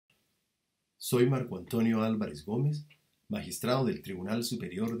Soy Marco Antonio Álvarez Gómez, magistrado del Tribunal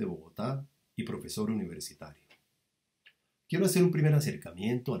Superior de Bogotá y profesor universitario. Quiero hacer un primer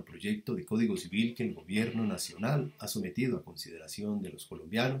acercamiento al proyecto de Código Civil que el Gobierno Nacional ha sometido a consideración de los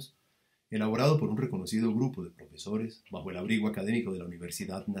colombianos, elaborado por un reconocido grupo de profesores bajo el abrigo académico de la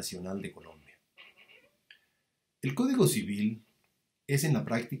Universidad Nacional de Colombia. El Código Civil es en la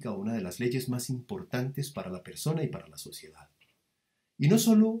práctica una de las leyes más importantes para la persona y para la sociedad. Y no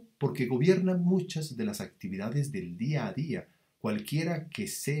solo porque gobierna muchas de las actividades del día a día, cualquiera que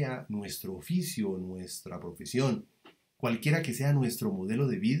sea nuestro oficio o nuestra profesión, cualquiera que sea nuestro modelo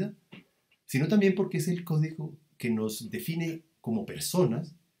de vida, sino también porque es el código que nos define como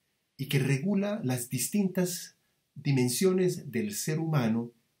personas y que regula las distintas dimensiones del ser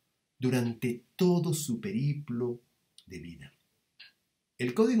humano durante todo su periplo de vida.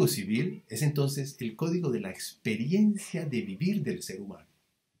 El Código Civil es entonces el código de la experiencia de vivir del ser humano.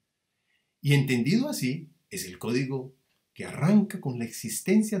 Y entendido así, es el código que arranca con la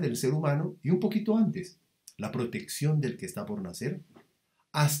existencia del ser humano y un poquito antes, la protección del que está por nacer,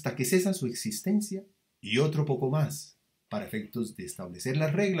 hasta que cesa su existencia y otro poco más, para efectos de establecer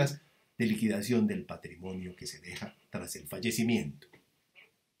las reglas de liquidación del patrimonio que se deja tras el fallecimiento.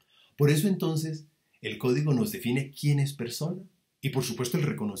 Por eso entonces, el código nos define quién es persona, y por supuesto el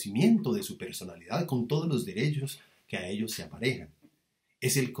reconocimiento de su personalidad con todos los derechos que a ellos se aparejan.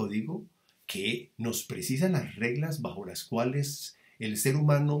 Es el código que nos precisa las reglas bajo las cuales el ser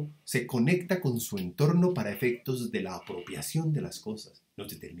humano se conecta con su entorno para efectos de la apropiación de las cosas. Nos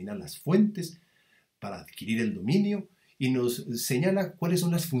determina las fuentes para adquirir el dominio y nos señala cuáles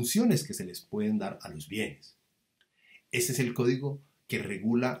son las funciones que se les pueden dar a los bienes. Ese es el código que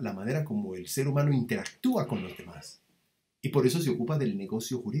regula la manera como el ser humano interactúa con los demás. Y por eso se ocupa del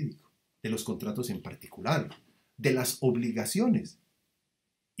negocio jurídico, de los contratos en particular, de las obligaciones.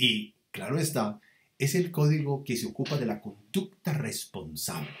 Y, claro está, es el código que se ocupa de la conducta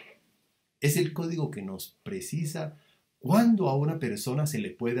responsable. Es el código que nos precisa cuándo a una persona se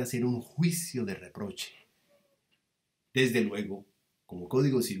le puede hacer un juicio de reproche. Desde luego, como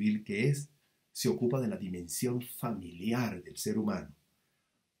código civil que es, se ocupa de la dimensión familiar del ser humano.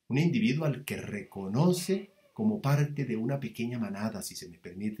 Un individuo al que reconoce como parte de una pequeña manada, si se me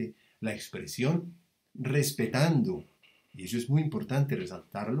permite la expresión, respetando, y eso es muy importante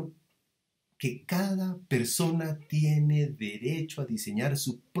resaltarlo, que cada persona tiene derecho a diseñar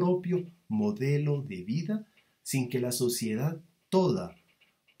su propio modelo de vida sin que la sociedad toda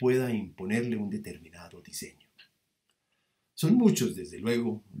pueda imponerle un determinado diseño. Son muchos, desde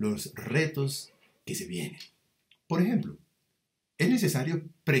luego, los retos que se vienen. Por ejemplo, es necesario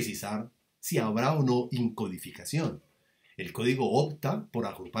precisar si habrá o no incodificación. El código opta por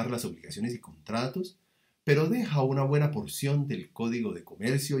agrupar las obligaciones y contratos, pero deja una buena porción del Código de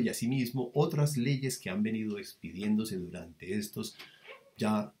Comercio y asimismo otras leyes que han venido expidiéndose durante estos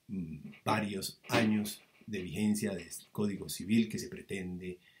ya varios años de vigencia del Código Civil que se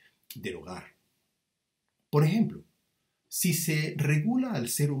pretende derogar. Por ejemplo, si se regula al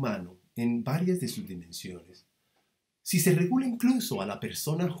ser humano en varias de sus dimensiones, si se regula incluso a la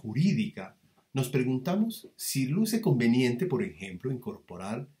persona jurídica, nos preguntamos si luce conveniente, por ejemplo,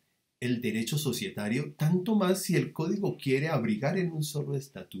 incorporar el derecho societario, tanto más si el Código quiere abrigar en un solo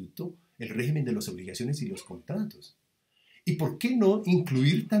estatuto el régimen de las obligaciones y los contratos. ¿Y por qué no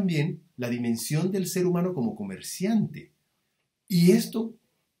incluir también la dimensión del ser humano como comerciante? Y esto,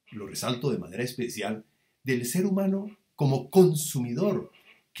 lo resalto de manera especial, del ser humano como consumidor,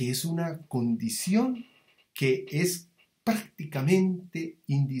 que es una condición que es prácticamente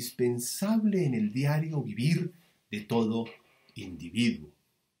indispensable en el diario vivir de todo individuo.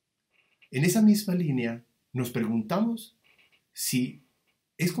 En esa misma línea nos preguntamos si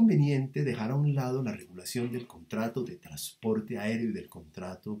es conveniente dejar a un lado la regulación del contrato de transporte aéreo y del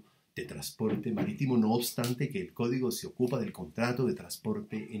contrato de transporte marítimo, no obstante que el Código se ocupa del contrato de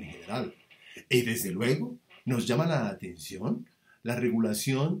transporte en general. Y desde luego nos llama la atención la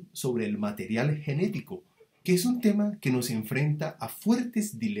regulación sobre el material genético, que es un tema que nos enfrenta a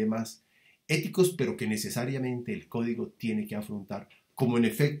fuertes dilemas éticos, pero que necesariamente el Código tiene que afrontar, como en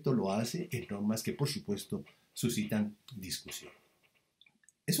efecto lo hace en normas que por supuesto suscitan discusión.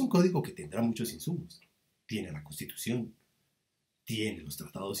 Es un código que tendrá muchos insumos. Tiene la Constitución, tiene los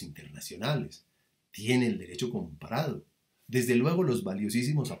tratados internacionales, tiene el derecho comparado, desde luego los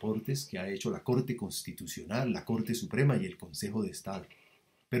valiosísimos aportes que ha hecho la Corte Constitucional, la Corte Suprema y el Consejo de Estado.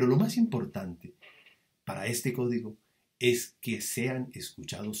 Pero lo más importante para este código es que sean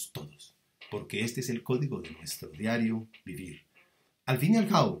escuchados todos, porque este es el código de nuestro diario vivir. Al fin y al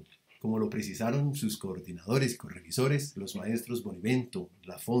cabo, como lo precisaron sus coordinadores y correvisores, los maestros Bonivento,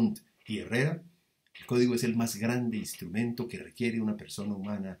 Lafont y Herrera, el código es el más grande instrumento que requiere una persona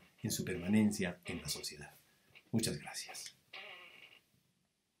humana en su permanencia en la sociedad. Muchas gracias.